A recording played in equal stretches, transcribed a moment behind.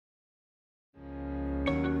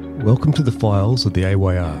Welcome to the files of the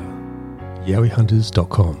AYR,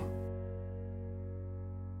 yowihunters.com.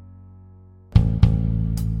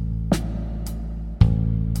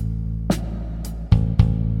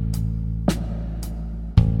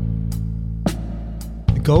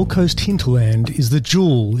 The Gold Coast hinterland is the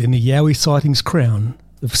jewel in the Yowie sightings crown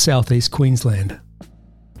of southeast Queensland.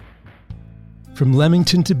 From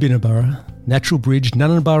Lamington to Binnaburra, Natural Bridge,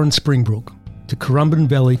 Nunabar and Springbrook, to Currumbin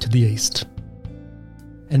Valley to the east,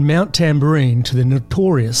 and Mount Tambourine to the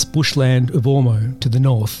notorious bushland of Ormeau to the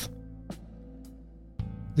north.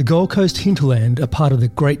 The Gold Coast hinterland, a part of the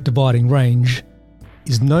Great Dividing Range,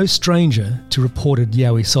 is no stranger to reported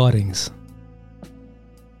Yowie sightings.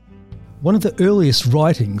 One of the earliest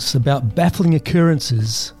writings about baffling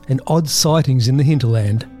occurrences and odd sightings in the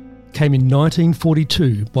hinterland came in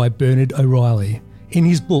 1942 by Bernard O'Reilly in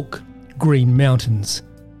his book Green Mountains.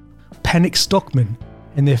 Panicked stockmen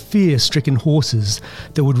and their fear-stricken horses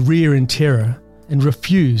that would rear in terror and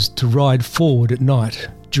refused to ride forward at night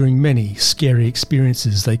during many scary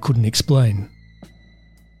experiences they couldn't explain.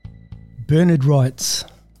 Bernard writes,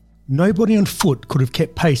 "Nobody on foot could have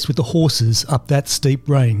kept pace with the horses up that steep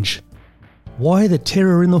range. Why the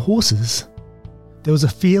terror in the horses? There was a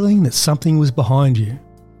feeling that something was behind you,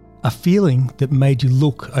 a feeling that made you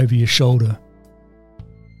look over your shoulder.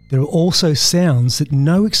 There are also sounds that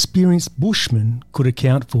no experienced bushman could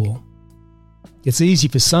account for. It's easy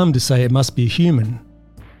for some to say it must be a human,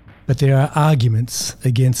 but there are arguments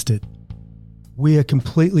against it. We are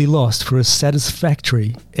completely lost for a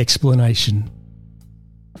satisfactory explanation.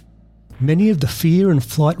 Many of the fear and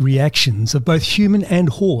flight reactions of both human and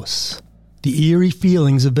horse, the eerie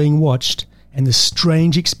feelings of being watched, and the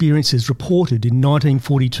strange experiences reported in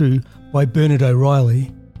 1942 by Bernard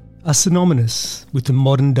O'Reilly are synonymous with the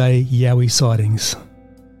modern-day Yowie sightings.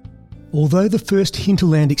 Although the first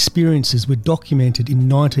hinterland experiences were documented in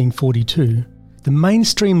 1942, the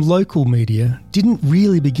mainstream local media didn't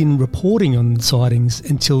really begin reporting on the sightings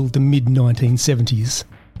until the mid-1970s,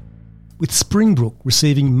 with Springbrook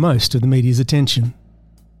receiving most of the media's attention.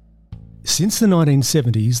 Since the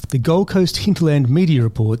 1970s, the Gold Coast hinterland media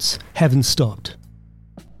reports haven't stopped.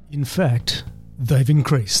 In fact, they've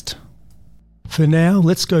increased. For now,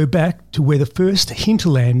 let's go back to where the first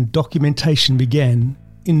hinterland documentation began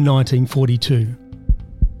in 1942.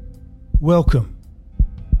 Welcome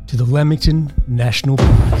to the Lamington National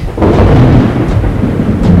Park.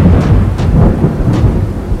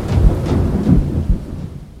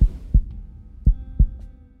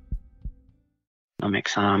 I'm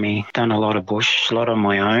ex-army, done a lot of bush, a lot on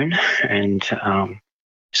my own, and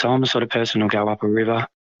so I'm the sort of person who'll go up a river,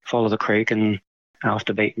 follow the creek and off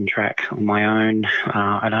the beaten track on my own.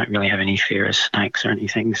 I don't really have any fear of snakes or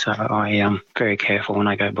anything, so I am very careful when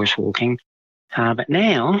I go bushwalking. But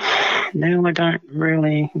now I don't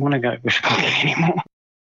really want to go bushwalking anymore.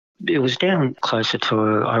 It was down closer to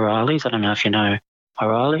O'Reilly's. I don't know if you know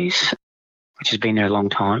O'Reilly's, which has been there a long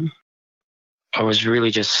time. I was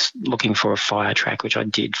really just looking for a fire track, which I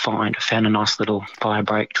did find. I found a nice little fire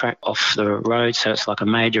break track off the road, so it's like a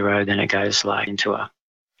major road, then it goes like into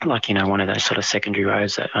one of those sort of secondary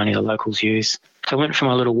roads that only the locals use. So I went for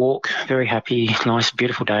my little walk, very happy, nice,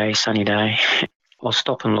 beautiful day, sunny day. I'll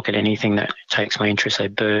stop and look at anything that takes my interest, so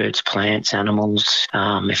birds, plants, animals.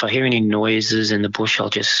 If I hear any noises in the bush, I'll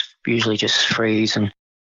usually just freeze and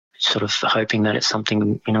sort of hoping that it's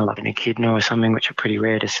something, like an echidna or something, which are pretty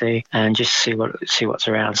rare to see, and just see what's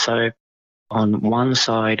around. So on one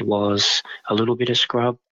side was a little bit of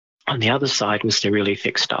scrub. On the other side was the really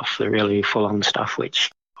thick stuff, the really full-on stuff, which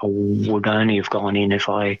I would only have gone in if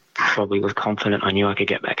I probably was confident I knew I could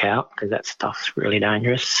get back out, because that stuff's really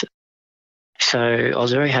dangerous. So I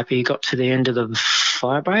was very happy, got to the end of the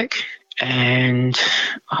fire break, and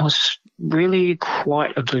I was really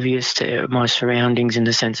quite oblivious to my surroundings in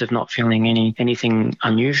the sense of not feeling anything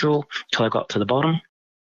unusual till I got to the bottom.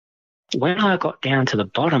 When I got down to the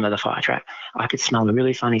bottom of the fire track, I could smell a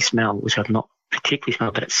really funny smell, which I've not particularly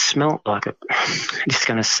smelled, but it smelled like it's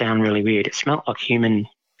going to sound really weird. It smelled like human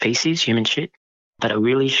feces, human shit, but a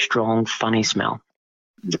really strong, funny smell.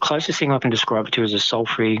 The closest thing I can describe it to is a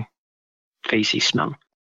sulfury feces smell.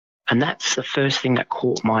 And that's the first thing that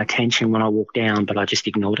caught my attention when I walked down, but I just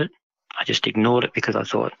ignored it. I just ignored it because I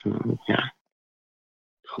thought, I've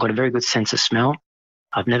got a very good sense of smell.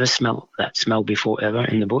 I've never smelled that smell before ever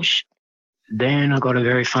in the bush. Then I got a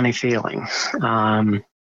very funny feeling.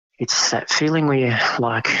 It's that feeling where,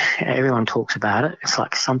 like, everyone talks about it. It's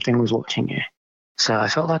like something was watching you. So I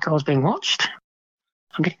felt like I was being watched.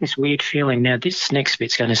 I'm getting this weird feeling. Now, this next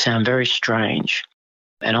bit's going to sound very strange,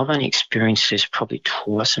 and I've only experienced this probably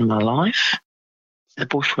twice in my life. The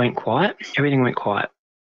bush went quiet. Everything went quiet.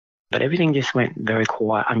 But everything just went very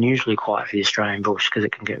quiet, unusually quiet for the Australian bush because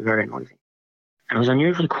it can get very noisy. And it was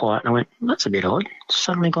unusually quiet, and I went, well, that's a bit odd. It's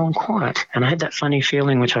suddenly gone quiet. And I had that funny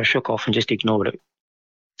feeling which I shook off and just ignored it.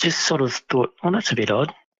 Just sort of thought, oh, that's a bit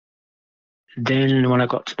odd. Then when I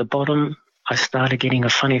got to the bottom, I started getting a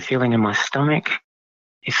funny feeling in my stomach.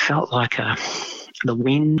 It felt like the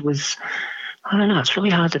wind was, I don't know, it's really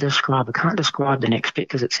hard to describe. I can't describe the next bit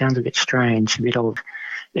because it sounds a bit strange, a bit odd.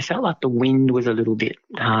 It felt like the wind was a little bit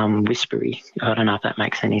whispery. I don't know if that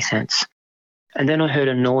makes any sense. And then I heard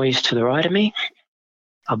a noise to the right of me.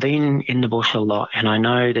 I've been in the bush a lot and I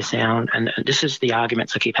know the sound, and this is the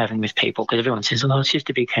arguments I keep having with people because everyone says, oh, it's just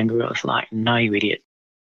a big kangaroo. I was like, no, you idiot.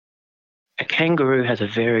 A kangaroo has a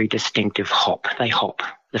very distinctive hop. They hop.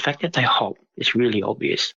 The fact that they hop is really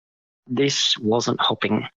obvious. This wasn't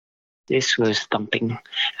hopping. This was thumping,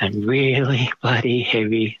 and really bloody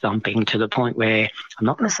heavy thumping, to the point where I'm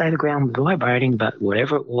not going to say the ground was vibrating, but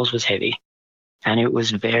whatever it was heavy. And it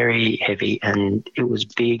was very heavy, and it was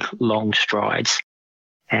big, long strides.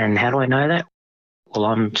 And how do I know that? Well,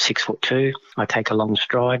 I'm 6'2". I take a long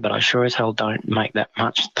stride, but I sure as hell don't make that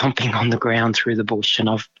much thumping on the ground through the bush, and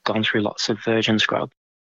I've gone through lots of virgin scrub.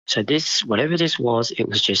 So this, whatever this was, it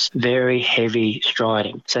was just very heavy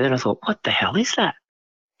striding. So then I thought, what the hell is that?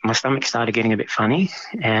 My stomach started getting a bit funny,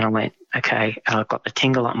 and I went, okay, and I got the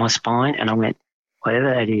tingle up my spine, and I went, whatever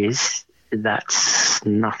that is, that's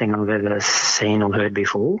nothing I've ever seen or heard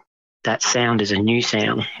before. That sound is a new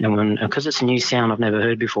sound. And because it's a new sound I've never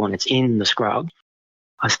heard before and it's in the scrub,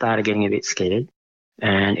 I started getting a bit scared.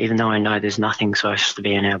 And even though I know there's nothing supposed to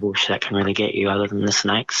be in our bush that can really get you other than the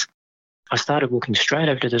snakes, I started walking straight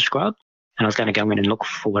over to the scrub, and I was going to go in and look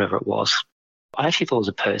for whatever it was. I actually thought it was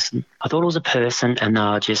a person. I thought it was a person, and they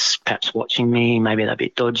were just perhaps watching me. Maybe they're a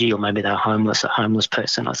bit dodgy, or maybe they're homeless, a homeless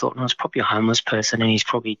person. I thought, no, it's probably a homeless person, and he's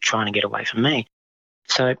probably trying to get away from me.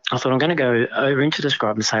 So I thought, I'm going to go over into the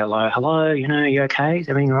scrub and say hello, you okay? Is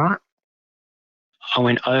everything all right? I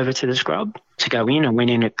went over to the scrub to go in. I went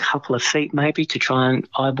in a couple of feet maybe to try and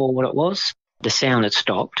eyeball what it was. The sound had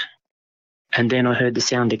stopped. And then I heard the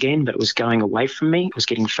sound again, but it was going away from me. It was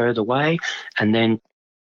getting further away. And then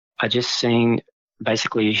I just seen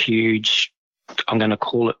basically a huge, I'm going to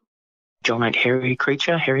call it giant hairy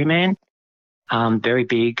creature, hairy man, very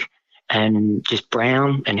big and just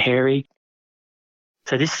brown and hairy.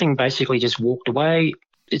 So this thing basically just walked away.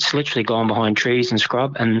 It's literally gone behind trees and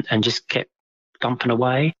scrub and just kept dumping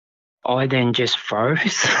away. I then just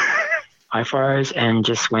froze. I froze and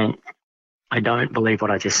just went, I don't believe what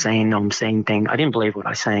I just seen. I'm seeing things. I didn't believe what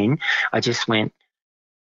I seen. I just went,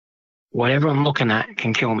 whatever I'm looking at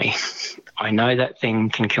can kill me. I know that thing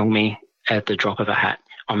can kill me at the drop of a hat.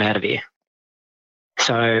 I'm out of here.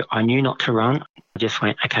 So I knew not to run. I just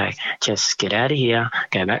went, okay, just get out of here,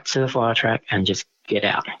 go back to the fire track and just get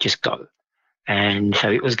out, just go. And so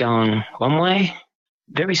it was going one way,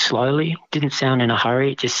 very slowly, didn't sound in a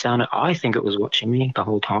hurry. It just sounded, I think it was watching me the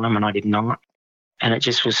whole time and I did not. And it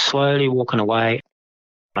just was slowly walking away.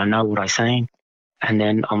 I know what I seen. And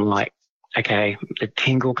then I'm like, okay, the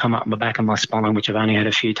tingle come up the back of my spine, which I've only had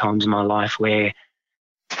a few times in my life, where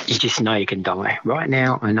you just know you can die. Right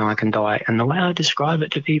now, I know I can die. And the way I describe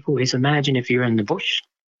it to people is, imagine if you're in the bush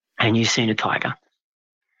and you've seen a tiger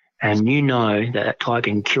and you know that that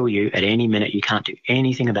tiger can kill you at any minute. You can't do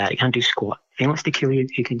anything about it. You can't do squat. If he wants to kill you,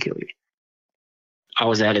 he can kill you. I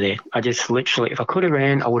was out of there. I just literally, if I could have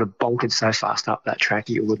ran, I would have bolted so fast up that track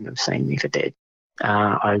you wouldn't have seen me for dead.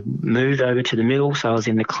 I moved over to the middle, so I was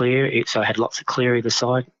in the clear. So I had lots of clear either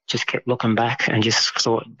side. Just kept looking back and just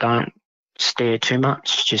thought, don't stare too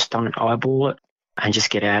much. Just don't eyeball it and just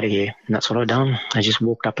get out of here. And that's what I've done. I just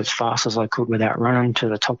walked up as fast as I could without running to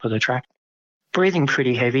the top of the track, breathing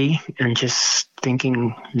pretty heavy and just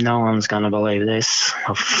thinking, no one's going to believe this.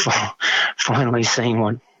 I've finally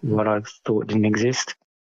seen what I thought didn't exist.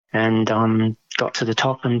 And got to the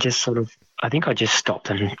top and just sort of, I think I just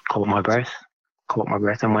stopped and caught my breath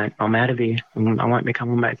and went, I'm out of here. I won't be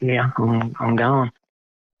coming back here. I'm gone.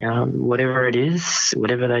 Whatever it is,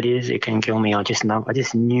 whatever that is, it can kill me. I just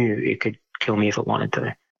knew it could kill me if it wanted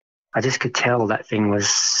to. I just could tell that thing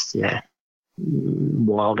was,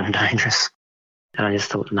 wild and dangerous. And I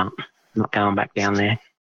just thought, no, I'm not going back down there.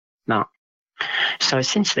 No. So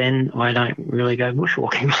since then, I don't really go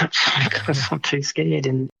bushwalking much because I'm too scared.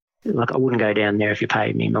 And I wouldn't go down there if you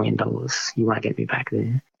paid me $1 million. You won't get me back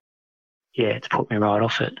there. Yeah, it's put me right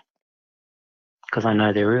off it because I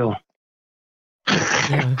know they're real.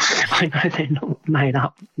 Yeah. I know they're not made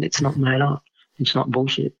up. It's not made up. It's not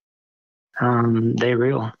bullshit. They're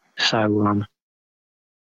real. So,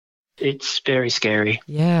 It's very scary.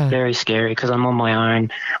 Yeah. Very scary because I'm on my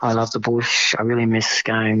own. I love the bush. I really miss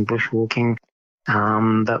going bushwalking.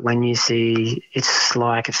 But when you see, it's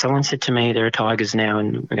like if someone said to me there are tigers now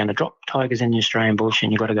and we're going to drop tigers in the Australian bush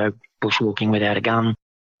and you've got to go bushwalking without a gun,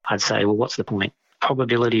 I'd say, well, what's the point?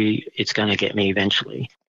 Probability it's going to get me eventually.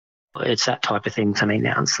 It's that type of thing to me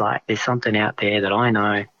now. It's like there's something out there that I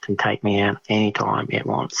know can take me out anytime it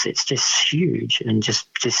wants. It's just huge and just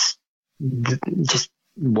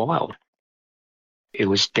wild. It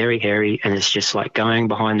was very hairy, and it's just like going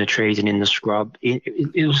behind the trees and in the scrub.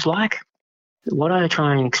 It was like what I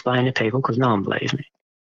try and explain to people, because no one believes me.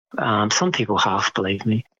 Some people half believe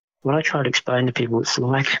me. What I try to explain to people, it's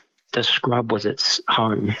like the scrub was its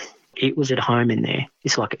home. It was at home in there.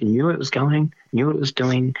 It's like it knew it was going, knew what it was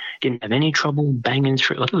doing, didn't have any trouble banging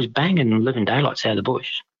through. Like it was banging living daylights out of the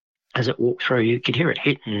bush. As it walked through, you could hear it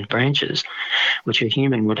hitting branches, which a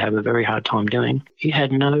human would have a very hard time doing. It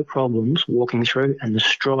had no problems walking through, and the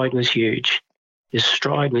stride was huge. The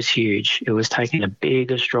stride was huge. It was taking a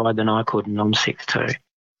bigger stride than I could, and I'm 6'2".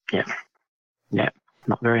 Yeah,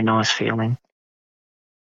 not very nice feeling.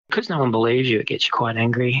 Because no one believes you, it gets you quite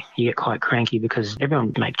angry. You get quite cranky because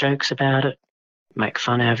everyone make jokes about it, make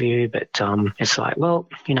fun of you, but it's like, well,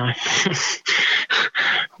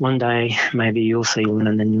 one day maybe you'll see one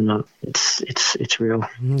and then you'll know it's real.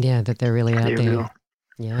 Yeah, that they're really out there. Real.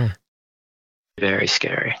 Yeah. Very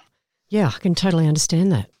scary. Yeah, I can totally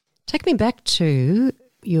understand that. Take me back to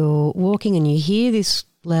you're walking and you hear this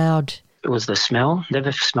loud... It was the smell.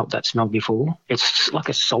 Never smelled that smell before. It's like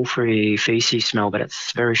a sulphury, feces smell, but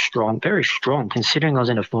it's very strong considering I was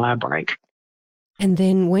in a fire break. And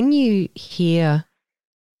then when you hear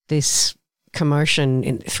this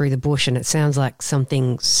commotion through the bush and it sounds like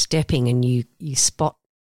something stepping and you spot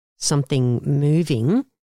something moving,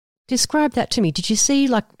 describe that to me. Did you see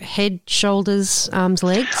like head, shoulders, arms,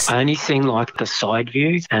 legs? I only seen like the side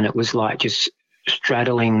view, and it was like just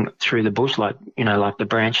straddling through the bush, like the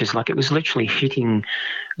branches, like it was literally hitting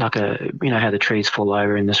like how the trees fall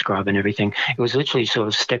over in the scrub and everything. It was literally sort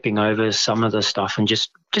of stepping over some of the stuff and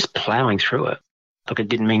just ploughing through it. Like it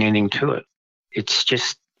didn't mean anything to it. It's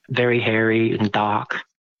just very hairy and dark.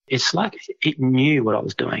 It's like it knew what I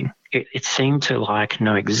was doing. It seemed to like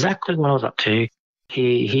know exactly what I was up to.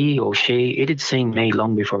 He or she, it had seen me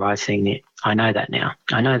long before I seen it. I know that now.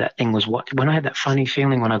 I know that thing was when I had that funny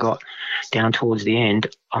feeling when I got down towards the end,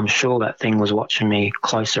 I'm sure that thing was watching me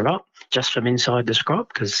closer up just from inside the scrub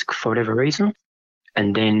because for whatever reason.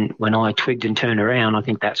 And then when I twigged and turned around, I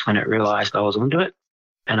think that's when it realised I was onto it.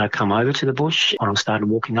 And I come over to the bush and I started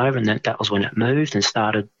walking over, and that was when it moved and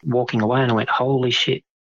started walking away, and I went, holy shit.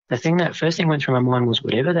 The first thing went through my mind was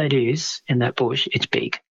whatever that is in that bush, it's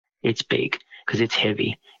big. It's big because it's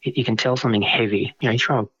heavy. You can tell something heavy. You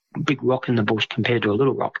throw a big rock in the bush compared to a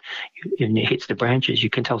little rock, and it hits the branches,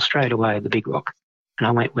 you can tell straight away the big rock. And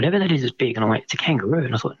I went, whatever that is big. And I went, it's a kangaroo.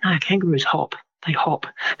 And I thought, no, kangaroos hop. They hop.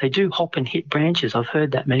 They do hop and hit branches. I've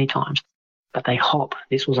heard that many times. But they hop.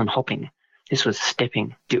 This wasn't hopping. This was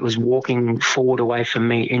stepping. It was walking forward away from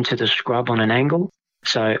me into the scrub on an angle.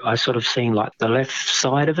 So I sort of seen like the left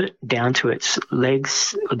side of it down to its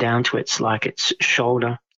legs, down to its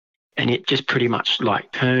shoulder. And it just pretty much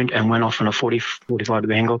like turned and went off on a 45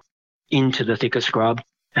 degree angle into the thicker scrub.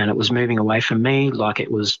 And it was moving away from me like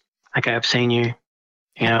it was, okay, I've seen you.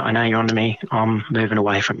 I know you're onto me. I'm moving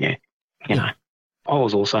away from you. I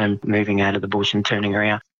was also moving out of the bush and turning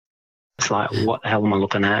around. It's like, what the hell am I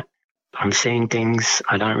looking at? I'm seeing things.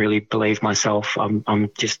 I don't really believe myself. I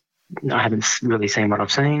haven't really seen what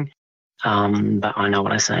I've seen, but I know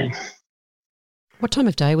what I see. What time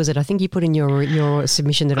of day was it? I think you put in your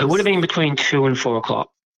submission that it would have been between 2 and 4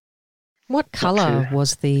 o'clock. What colour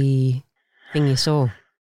was the thing you saw?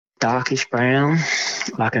 Darkish brown,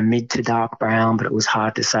 like a mid to dark brown, but it was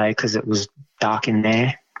hard to say because it was dark in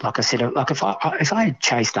there. Like I said, like if I had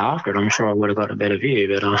chased after it, I'm sure I would have got a better view,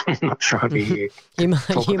 but I'm not sure I'd be here.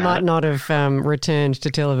 You might not have returned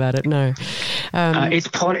to tell about it, no.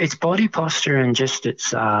 Its body posture and just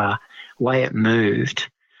its way it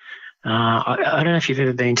moved. I don't know if you've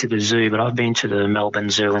ever been to the zoo, but I've been to the Melbourne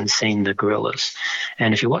Zoo and seen the gorillas.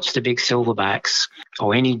 And if you watch the big silverbacks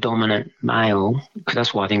or any dominant male, because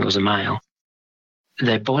that's why I think it was a male,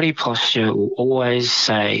 their body posture will always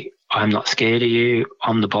say, I'm not scared of you,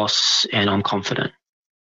 I'm the boss, and I'm confident.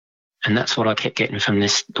 And that's what I kept getting from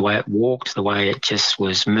this. The way it walked, the way it just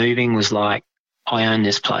was moving was like, I own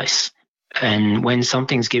this place. And when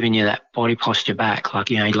something's giving you that body posture back, like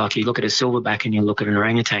you look at a silverback and you look at an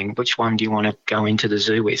orangutan, which one do you want to go into the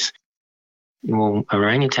zoo with? well,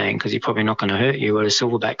 orangutan, because you're probably not going to hurt you. But a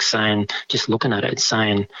silverback's saying, just looking at it, it's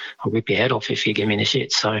saying, I'll rip your head off if you give me the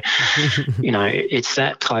shit. So, it's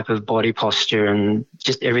that type of body posture, and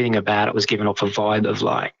just everything about it was giving off a vibe of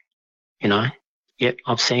like, yep,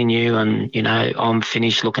 I've seen you, and, I'm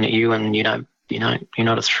finished looking at you, and, you're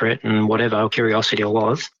not a threat, and whatever curiosity I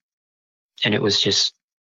was. And it was just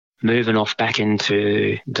moving off back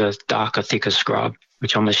into the darker, thicker scrub,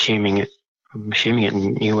 which I'm assuming it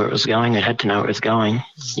knew where it was going. It had to know where it was going.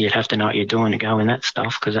 You'd have to know what you're doing to go in that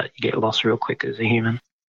stuff, because you get lost real quick as a human.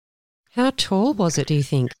 How tall was it, do you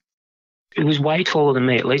think? It was way taller than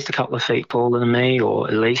me, at least a couple of feet taller than me, or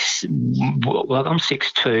at least, well, I'm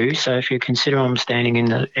 6'2", so if you consider I'm standing in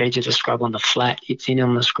the edge of the scrub on the flat, it's in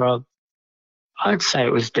on the scrub, I'd say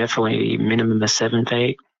it was definitely minimum of 7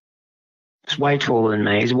 feet. It's way taller than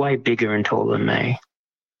me. It's way bigger and taller than me.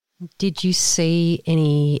 Did you see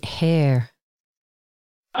any hair?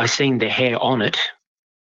 I seen the hair on it.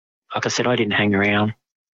 Like I said, I didn't hang around.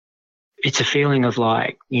 It's a feeling of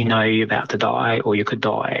like, you're about to die, or you could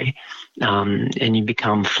die, and you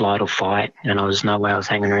become flight or fight, and there was no way I was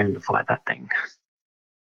hanging around to fight that thing.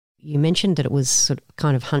 You mentioned that it was sort of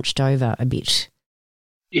kind of hunched over a bit.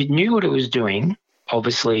 It knew what it was doing,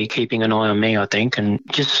 obviously keeping an eye on me, I think, and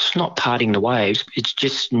just not parting the waves. It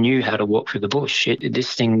just knew how to walk through the bush.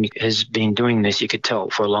 This thing has been doing this, you could tell,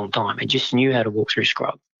 for a long time. It just knew how to walk through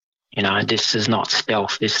scrub. This is not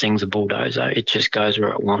stealth. This thing's a bulldozer. It just goes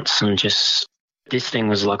where it wants, and this thing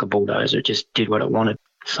was like a bulldozer. It just did what it wanted.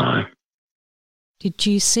 So, did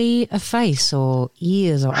you see a face or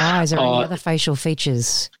ears or eyes or any other facial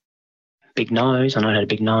features? Big nose. I know it had a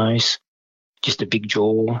big nose. Just a big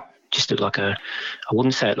jaw. Just like I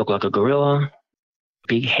wouldn't say it looked like a gorilla.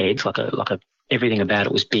 Big head, like a everything about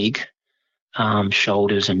it was big.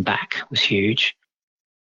 Shoulders and back was huge.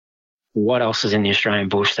 What else is in the Australian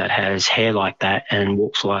bush that has hair like that and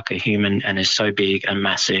walks like a human and is so big and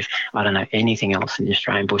massive? I don't know anything else in the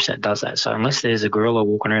Australian bush that does that. So unless there's a gorilla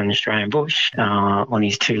walking around the Australian bush on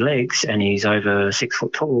his 2 legs and he's over 6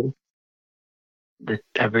 foot tall, the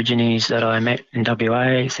Aborigines that I met in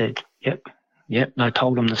WA said, yep. And I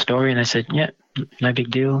told them the story, and they said, yep, no big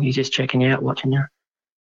deal. He's just checking you out, watching you.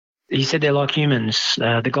 He said they're like humans.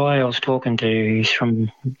 The guy I was talking to, he's from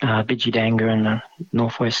Bidjidanga in the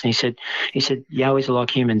northwest, and he said, Yowies are like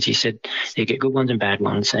humans. He said you get good ones and bad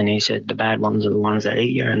ones, and he said the bad ones are the ones that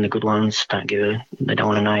eat you, and the good ones they don't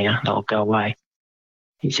want to know you. They'll go away.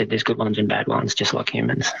 He said there's good ones and bad ones, just like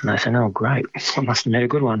humans. And I said, oh, great. I must have met a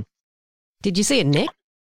good one. Did you see a neck?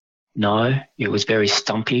 No, it was very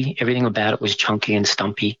stumpy. Everything about it was chunky and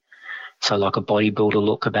stumpy. So like a bodybuilder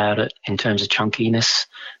look about it in terms of chunkiness,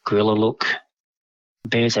 gorilla look.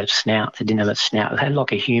 Bears have snouts. It didn't have a snout. It had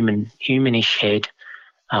like a humanish head,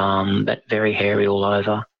 but very hairy all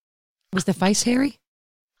over. Was the face hairy?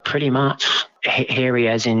 Pretty much. Hairy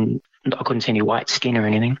as in I couldn't see any white skin or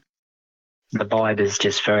anything. The vibe is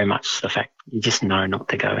just very much the fact you just know not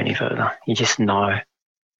to go any further. You just know.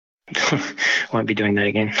 Won't be doing that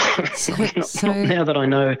again. Not now that I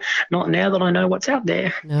know. Not now that I know what's out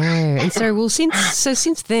there. No, and so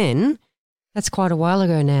since then, that's quite a while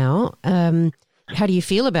ago now. How do you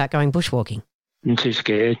feel about going bushwalking? I'm too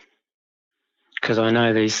scared because I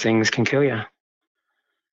know these things can kill you,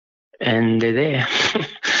 and they're there.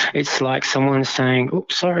 It's like someone saying,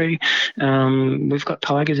 "Oops, sorry, we've got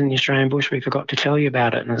tigers in the Australian bush. We forgot to tell you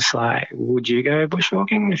about it." And it's like, would you go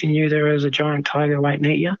bushwalking if you knew there was a giant tiger waiting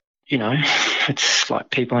to eat you? It's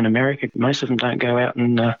like people in America, most of them don't go out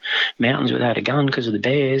in the mountains without a gun because of the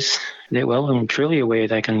bears. They're well and truly aware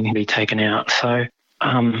they can be taken out. So, so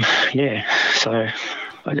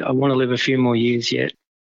I want to live a few more years yet.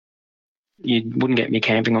 You wouldn't get me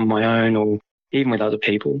camping on my own or even with other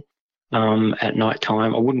people at night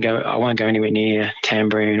time. I won't go anywhere near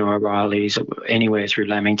Tambourine or O'Reilly's or anywhere through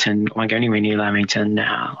Lamington. I won't go anywhere near Lamington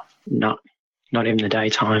now. Not even the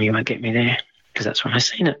daytime. You won't get me there. Because that's when I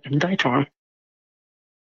seen it in the daytime.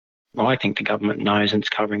 Well, I think the government knows and it's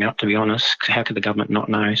covering up, to be honest. How could the government not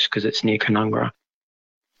know? Because it's near Canungra.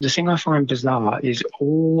 The thing I find bizarre is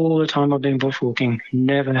all the time I've been bushwalking,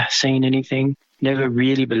 never seen anything, never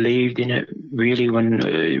really believed in it, really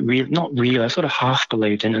I sort of half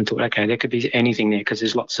believed in it and thought, okay, there could be anything there because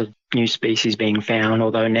there's lots of new species being found,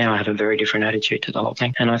 although now I have a very different attitude to the whole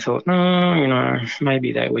thing. And I thought,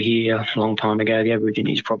 maybe they were here a long time ago. The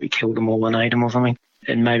Aborigines probably killed them all and ate them or something.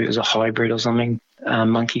 And maybe it was a hybrid or something,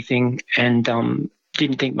 monkey thing. And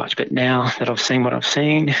didn't think much, but now that I've seen what I've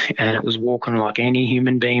seen, and it was walking like any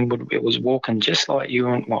human being would, it was walking just like you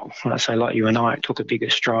and, well, when I say like you and I, it took a bigger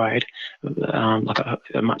stride, like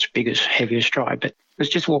a much bigger, heavier stride, but it was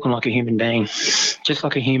just walking like a human being, just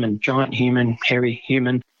like a human, giant human, hairy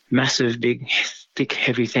human, massive, big, thick,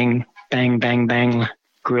 heavy thing, bang, bang, bang,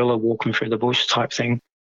 gorilla walking through the bush type thing.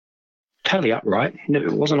 Totally upright.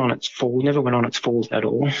 It wasn't on its fall, never went on its falls at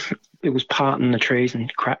all. It was parting the trees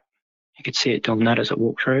and crap. You could see it doing that as it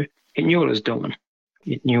walked through. It knew what it was doing.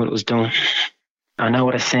 It knew what it was doing. I know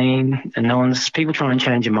what I've seen, and people try and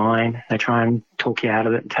change your mind. They try and talk you out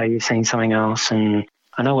of it and tell you you've seen something else. And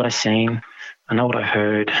I know what I've seen. I know what I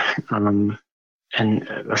heard. And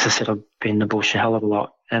as I said, I've been in the bush a hell of a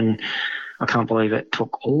lot. And I can't believe it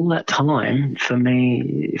took all that time for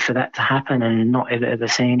that to happen and not ever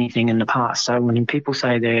see anything in the past. So when people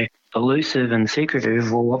say they're elusive and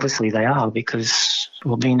secretive, well, obviously they are, because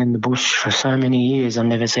we've been in the bush for so many years and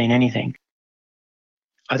never seen anything.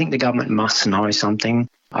 I think the government must know something.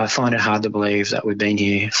 I find it hard to believe that we've been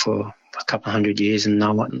here for a couple of 100 years and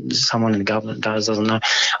someone in the government doesn't know.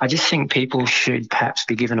 I just think people should perhaps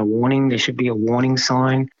be given a warning. There should be a warning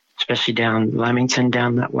sign, especially down Lamington,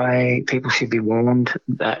 down that way. People should be warned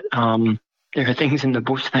that there are things in the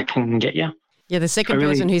bush that can get you. Yeah, the second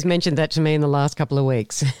person who's mentioned that to me in the last couple of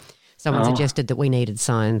weeks. Someone suggested that we needed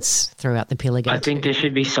signs throughout the Pilliga. I think there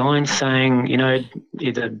should be signs saying,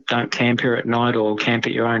 either don't camp here at night or camp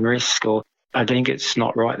at your own risk. Or I think it's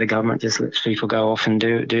not right the government just lets people go off and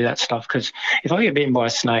do that stuff. Because if I get bitten by a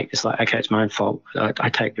snake, it's like, okay, it's my own fault. I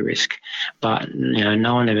take the risk. But,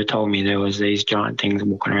 no one ever told me there was these giant things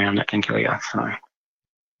walking around that can kill you. So.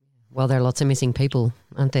 Well, there are lots of missing people,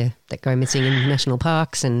 aren't there, that go missing in national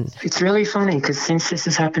parks. And it's really funny because since this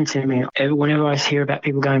has happened to me, whenever I hear about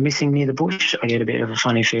people going missing near the bush, I get a bit of a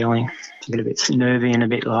funny feeling. I get a bit nervy and a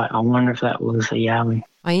bit like, I wonder if that was a yowie.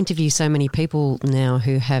 I interview so many people now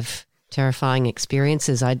who have terrifying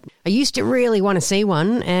experiences. I used to really want to see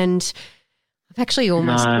one, and I've actually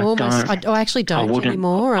I actually don't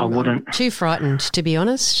anymore. I'm too frightened, to be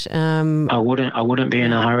honest. I wouldn't be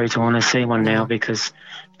in a hurry to want to see one now because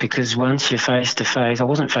once you're face to face, I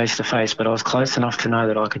wasn't face to face, but I was close enough to know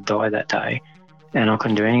that I could die that day, and I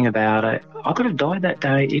couldn't do anything about it. I could have died that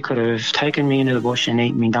day. It could have taken me into the bush and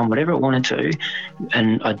eaten me, done whatever it wanted to,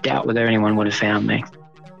 and I doubt whether anyone would have found me.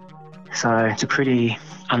 So it's a pretty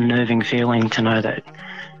unnerving feeling to know that.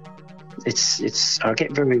 I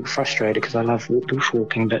get very frustrated because I love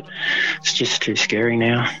bushwalking, but it's just too scary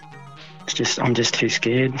now. I'm just too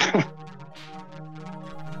scared.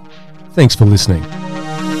 Thanks for listening.